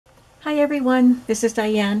Hi everyone, this is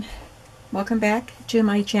Diane. Welcome back to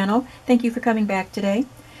my channel. Thank you for coming back today.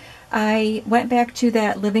 I went back to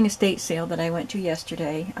that living estate sale that I went to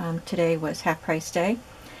yesterday. Today was half price day,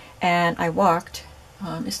 and I walked.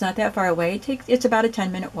 It's not that far away. It's about a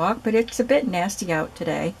 10-minute walk, but it's a bit nasty out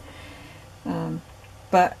today.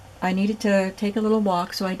 But I needed to take a little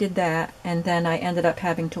walk, so I did that, and then I ended up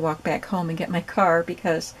having to walk back home and get my car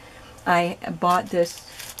because I bought this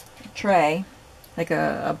tray, like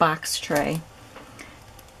a box tray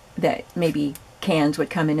that maybe cans would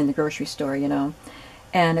come in the grocery store, you know,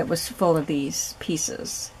 and it was full of these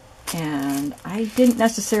pieces, and I didn't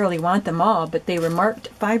necessarily want them all, but they were marked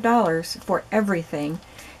 $5 for everything,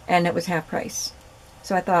 and it was half price.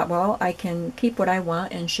 So I thought, well, I can keep what I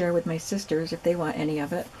want and share with my sisters if they want any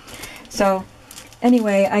of it. So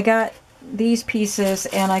anyway, I got these pieces,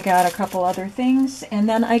 and I got a couple other things, and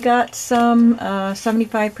then I got some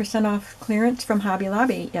 75% off clearance from Hobby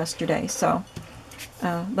Lobby yesterday. So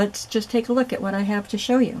let's just take a look at what I have to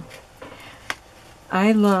show you.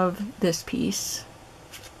 I love this piece.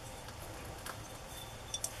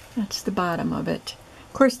 That's the bottom of it.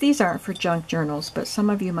 Of course, these aren't for junk journals, but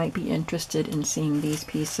some of you might be interested in seeing these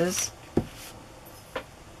pieces.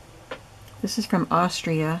 This is from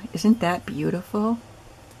Austria. Isn't that beautiful?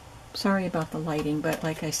 Sorry about the lighting, but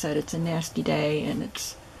like I said, it's a nasty day and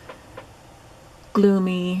it's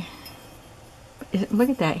gloomy. Look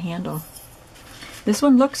at that handle. This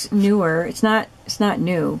one looks newer. It's not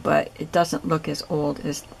new, but it doesn't look as old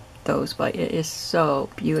as those, but it is so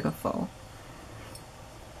beautiful.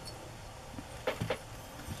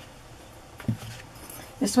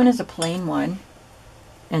 This one is a plain one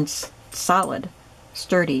and solid,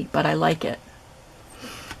 sturdy, but I like it.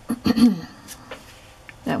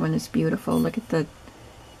 That one is beautiful. Look at the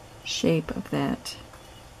shape of that.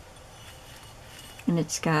 And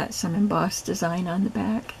it's got some embossed design on the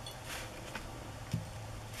back.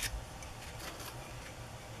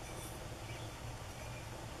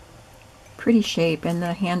 Pretty shape, and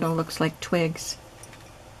the handle looks like twigs.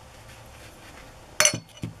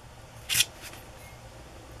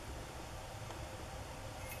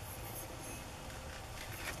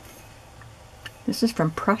 This is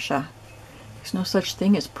from Prussia. There's no such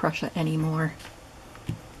thing as Prussia anymore.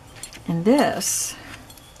 And this,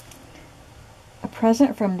 a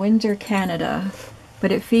present from Windsor, Canada,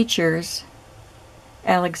 but it features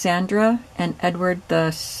Alexandra and Edward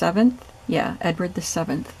the Seventh. Yeah, Edward the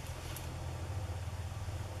Seventh.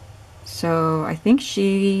 So I think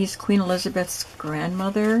she's Queen Elizabeth's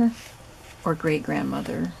grandmother or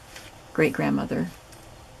great-grandmother. Great-grandmother.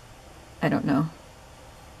 I don't know.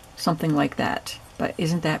 Something like that. But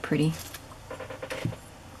isn't that pretty?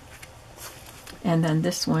 And then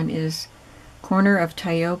this one is corner of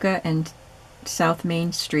Tioga and South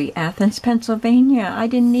Main Street, Athens, Pennsylvania. I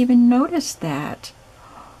didn't even notice that.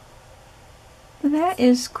 That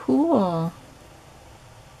is cool.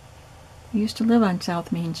 I used to live on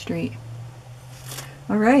South Main Street.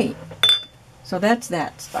 Alright, so that's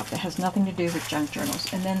that stuff. That has nothing to do with junk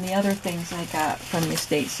journals. And then the other things I got from the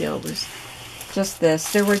estate sale was just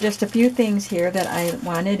this. There were just a few things here that I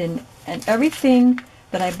wanted, and everything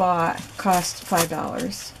that I bought cost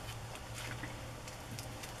 $5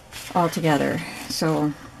 altogether.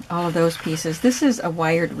 So all of those pieces. This is a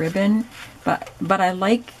wired ribbon, but I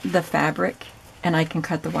like the fabric, and I can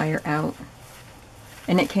cut the wire out.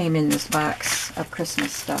 And it came in this box of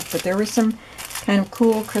Christmas stuff. But there were some kind of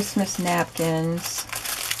cool Christmas napkins.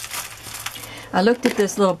 I looked at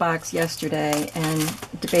this little box yesterday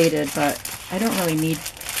and debated, but I don't really need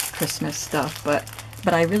Christmas stuff, but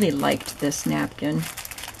I really liked this napkin.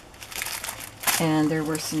 And there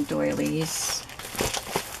were some doilies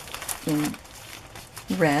in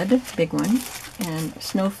red, big one, and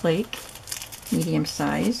snowflake, medium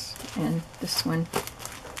size, and this one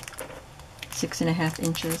 6.5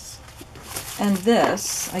 inches. And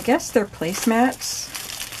this, I guess they're placemats.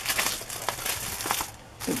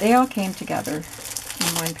 But they all came together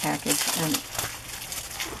in one package, and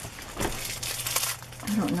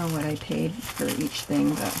I don't know what I paid for each thing,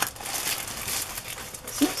 but it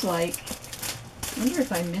seems like, I wonder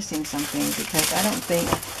if I'm missing something, because I don't think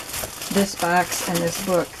this box and this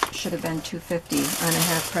book should have been $2.50 on a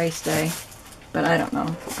half price day, but I don't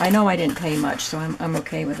know. I know I didn't pay much, so I'm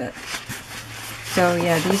okay with it. So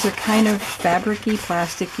yeah, these are kind of fabric-y,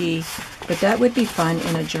 plastic-y, but that would be fun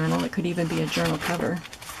in a journal. It could even be a journal cover.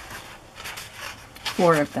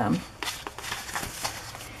 4 of them.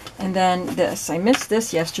 And then this. I missed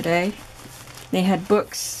this yesterday. They had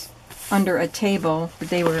books under a table, but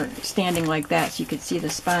they were standing like that so you could see the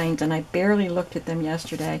spines, and I barely looked at them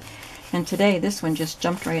yesterday. And today this one just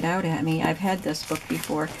jumped right out at me. I've had this book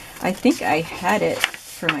before. I think I had it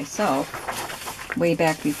for myself way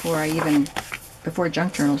back before before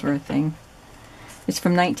junk journals were a thing. It's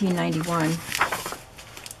from 1991.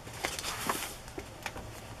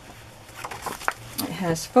 It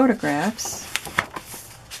has photographs.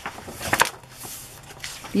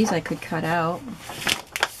 These I could cut out.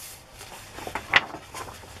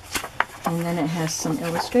 And then it has some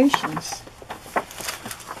illustrations.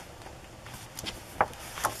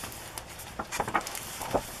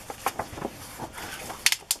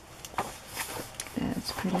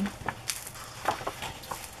 That's pretty.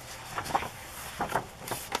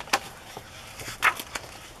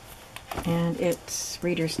 And it's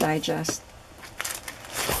Reader's Digest.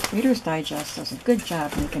 Reader's Digest does a good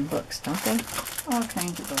job making books, don't they? All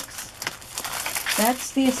kinds of books.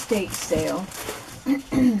 That's the estate sale.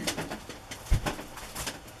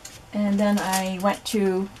 And then I went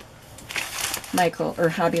to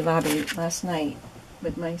Hobby Lobby last night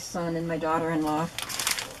with my son and my daughter-in-law.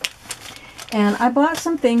 And I bought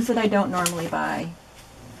some things that I don't normally buy.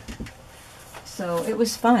 So it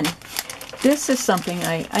was fun. This is something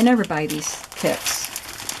I never buy these kits.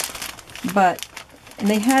 And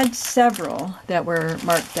they had several that were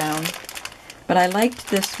marked down. But I liked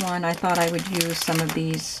this one. I thought I would use some of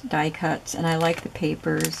these die cuts, and I like the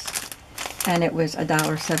papers. And it was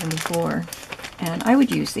 $1.74. And I would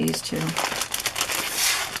use these too.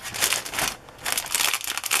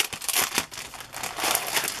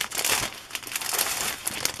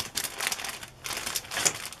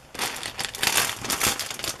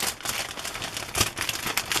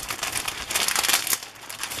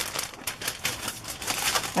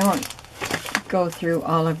 I won't go through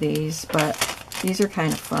all of these, but these are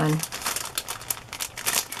kind of fun.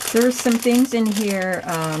 There were some things in here,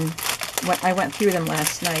 I went through them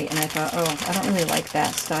last night, and I thought, oh, I don't really like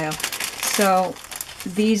that style. So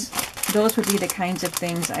those would be the kinds of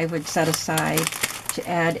things I would set aside to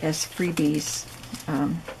add as freebies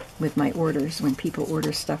with my orders when people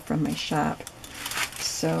order stuff from my shop.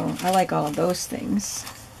 So I like all of those things.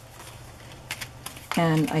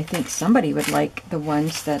 And I think somebody would like the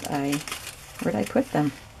ones that where'd I put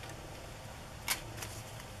them?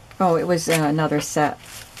 Oh, it was another set.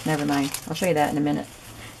 Never mind. I'll show you that in a minute.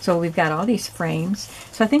 So we've got all these frames.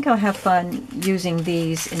 So I think I'll have fun using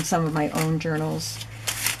these in some of my own journals.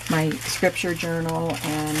 My scripture journal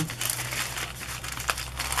and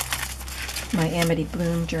my Amity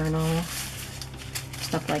Bloom journal.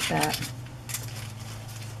 Stuff like that.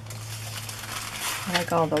 I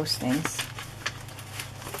like all those things.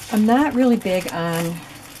 I'm not really big on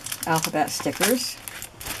alphabet stickers,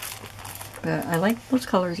 but I like those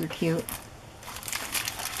colors, are cute.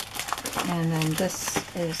 And then this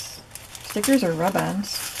is stickers or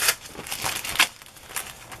rub-ons.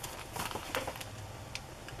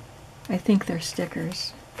 I think they're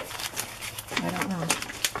stickers. I don't know.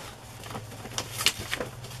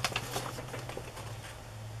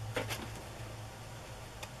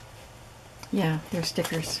 Yeah, they're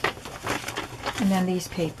stickers. And then these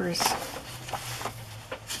papers,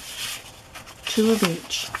 2 of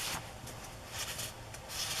each.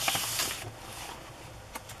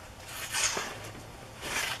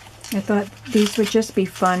 I thought these would just be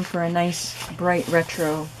fun for a nice, bright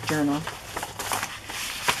retro journal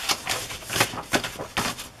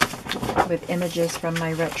with images from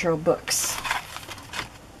my retro books.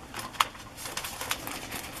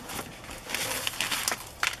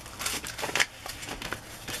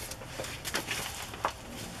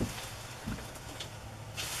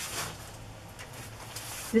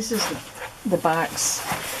 This is the box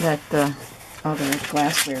that the other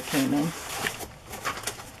glassware came in.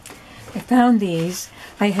 I found these.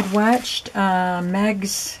 I had watched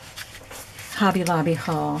Meg's Hobby Lobby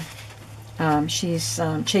haul. She's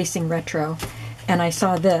chasing retro, and I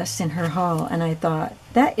saw this in her haul, and I thought,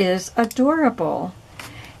 that is adorable.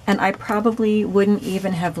 And I probably wouldn't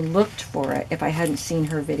even have looked for it if I hadn't seen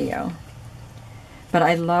her video. But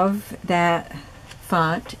I love that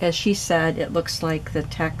font. As she said, it looks like the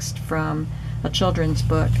text from a children's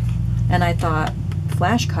book. And I thought,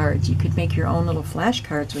 flashcards, you could make your own little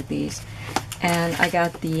flashcards with these. And I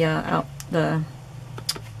got the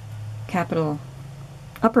capital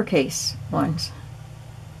uppercase ones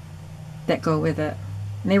that go with it.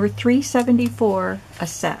 And they were $3.74 a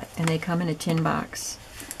set, and they come in a tin box.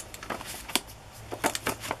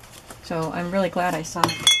 So I'm really glad I saw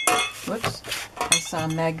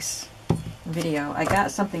Meg's video. I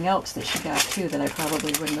got something else that she got too that I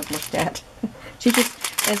probably wouldn't have looked at. She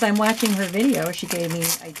just, as I'm watching her video, she gave me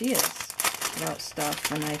ideas about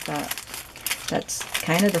stuff, and I thought, That's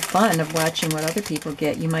kind of the fun of watching what other people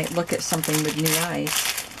get. You might look at something with new eyes.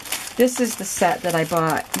 This is the set that I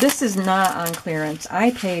bought. This is not on clearance.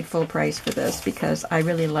 I paid full price for this because I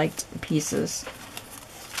really liked the pieces.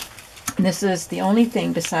 And this is the only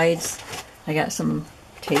thing besides, I got some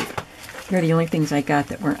tape. They're the only things I got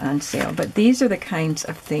that weren't on sale. But these are the kinds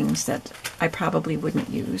of things that I probably wouldn't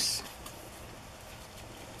use.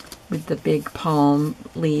 With the big palm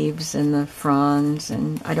leaves and the fronds,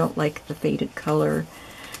 and I don't like the faded color.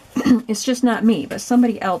 It's just not me, but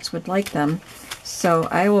somebody else would like them. So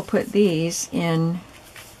I will put these in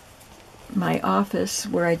my office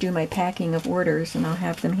where I do my packing of orders, and I'll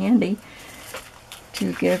have them handy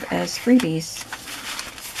to give as freebies.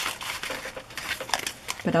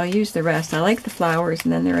 But I'll use the rest. I like the flowers,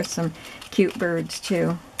 and then there are some cute birds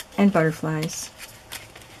too, and butterflies.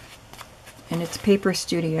 And it's Paper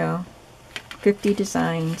Studio. 50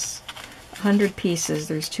 designs, 100 pieces.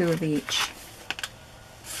 There's 2 of each.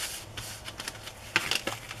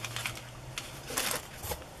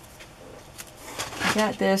 I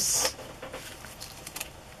got this.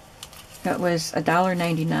 That was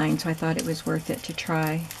 $1.99, so I thought it was worth it to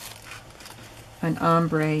try an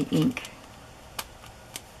ombre ink.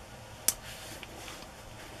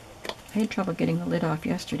 I had trouble getting the lid off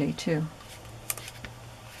yesterday too.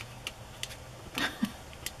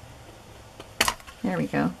 There we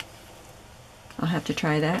go. I'll have to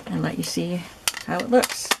try that and let you see how it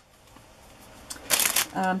looks.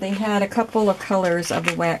 They had a couple of colors of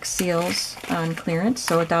the wax seals on clearance,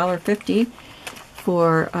 so $1.50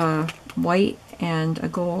 for white and a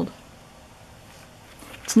gold.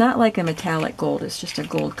 It's not like a metallic gold, it's just a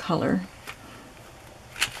gold color.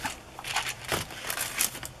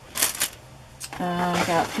 I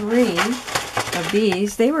got 3 of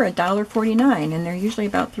these. They were $1.49, and they're usually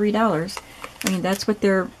about $3. I mean, that's what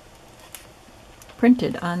they're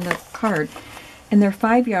printed on the card. And they're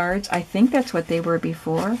 5 yards. I think that's what they were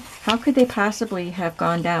before. How could they possibly have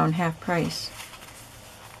gone down half price?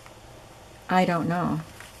 I don't know.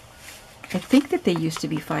 I think that they used to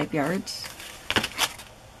be 5 yards.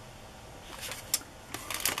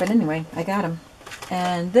 But anyway, I got them.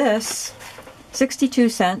 And this, 62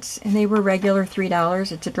 cents, and they were regular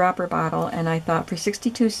 $3. It's a dropper bottle, and I thought for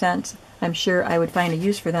 62 cents, I'm sure I would find a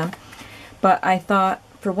use for them. But I thought,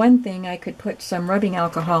 for one thing, I could put some rubbing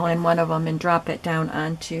alcohol in one of them and drop it down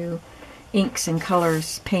onto inks and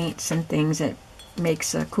colors, paints and things. It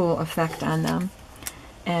makes a cool effect on them.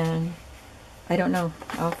 And I don't know,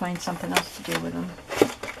 I'll find something else to do with them.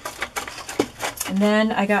 And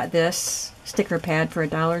then I got this sticker pad for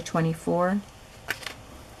 $1.24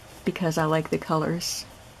 because I like the colors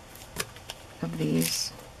of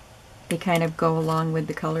these. They kind of go along with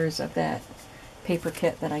the colors of that paper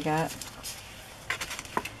kit that I got.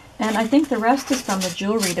 And I think the rest is from the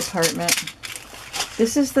jewelry department.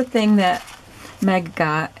 This is the thing that Meg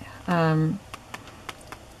got.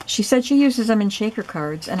 She said she uses them in shaker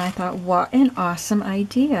cards, and I thought, what an awesome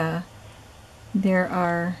idea. There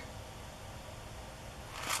are,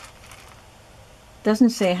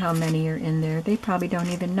 doesn't say how many are in there. They probably don't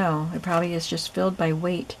even know. It probably is just filled by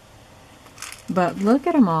weight. But look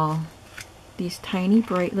at them all. These tiny,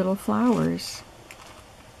 bright little flowers.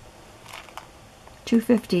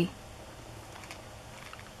 $2.50.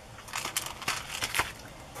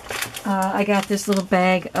 I got this little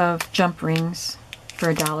bag of jump rings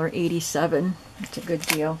for $1.87. It's a good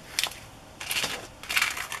deal.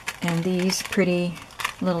 And these pretty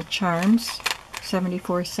little charms,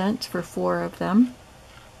 74 cents for 4 of them.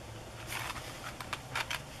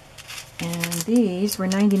 And these were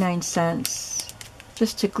 99 cents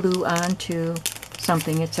just to glue onto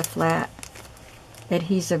something. It's a flat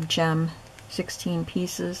adhesive gem. 16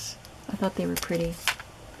 pieces. I thought they were pretty.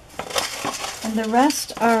 And the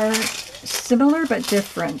rest are similar but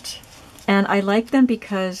different. And I like them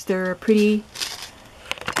because they're a pretty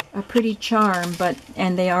charm,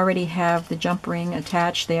 and they already have the jump ring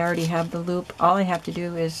attached. They already have the loop. All I have to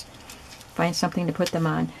do is find something to put them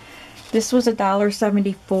on. This was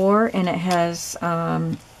 $1.74, and it has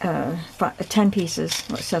 10 pieces.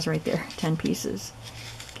 Well, it says right there, 10 pieces.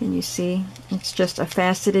 Can you see? It's just a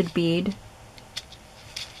faceted bead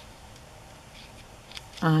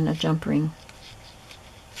on a jump ring.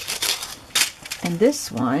 And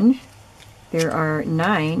this one, there are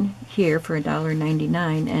 9 here for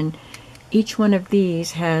 $1.99, and each one of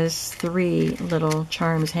these has 3 little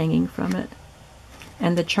charms hanging from it.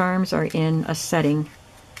 And the charms are in a setting.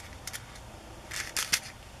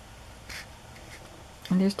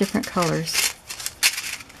 And there's different colors.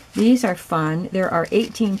 These are fun. There are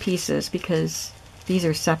 18 pieces because these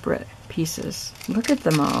are separate pieces. Look at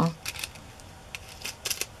them all.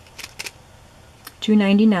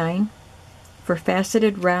 $2.99 for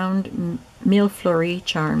faceted round mille-fleury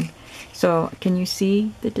charm. So can you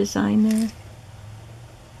see the design there?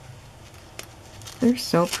 They're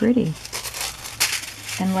so pretty.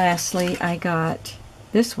 And lastly, I got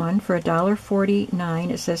this one for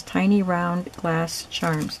 $1.49. It says tiny round glass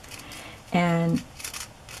charms. And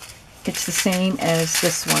it's the same as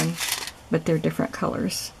this one, but they're different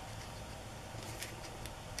colors.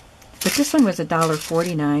 But this one was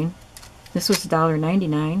 $1.49. This was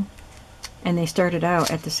 $1.99. And they started out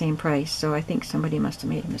at the same price, so I think somebody must have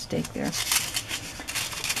made a mistake there.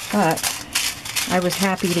 But I was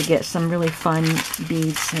happy to get some really fun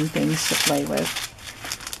beads and things to play with.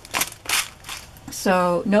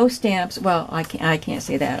 So no stamps. Well, I can't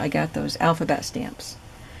say that. I got those alphabet stamps.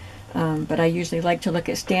 But I usually like to look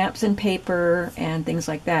at stamps and paper and things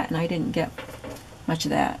like that, and I didn't get much of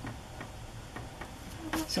that.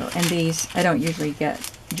 So, and these, I don't usually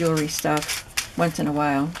get jewelry stuff once in a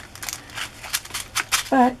while.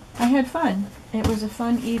 But I had fun. It was a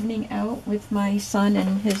fun evening out with my son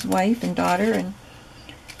and his wife and daughter, and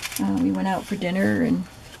we went out for dinner and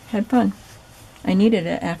had fun. I needed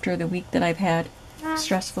it after the week that I've had.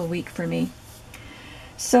 Stressful week for me.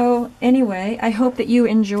 So anyway, I hope that you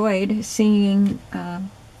enjoyed seeing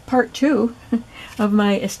part 2 of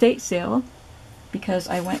my estate sale, because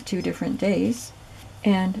I went 2 different days,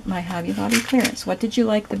 and my Hobby Lobby clearance. What did you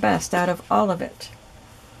like the best out of all of it?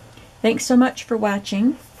 Thanks so much for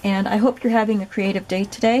watching, and I hope you're having a creative day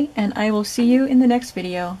today, and I will see you in the next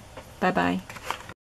video. Bye-bye.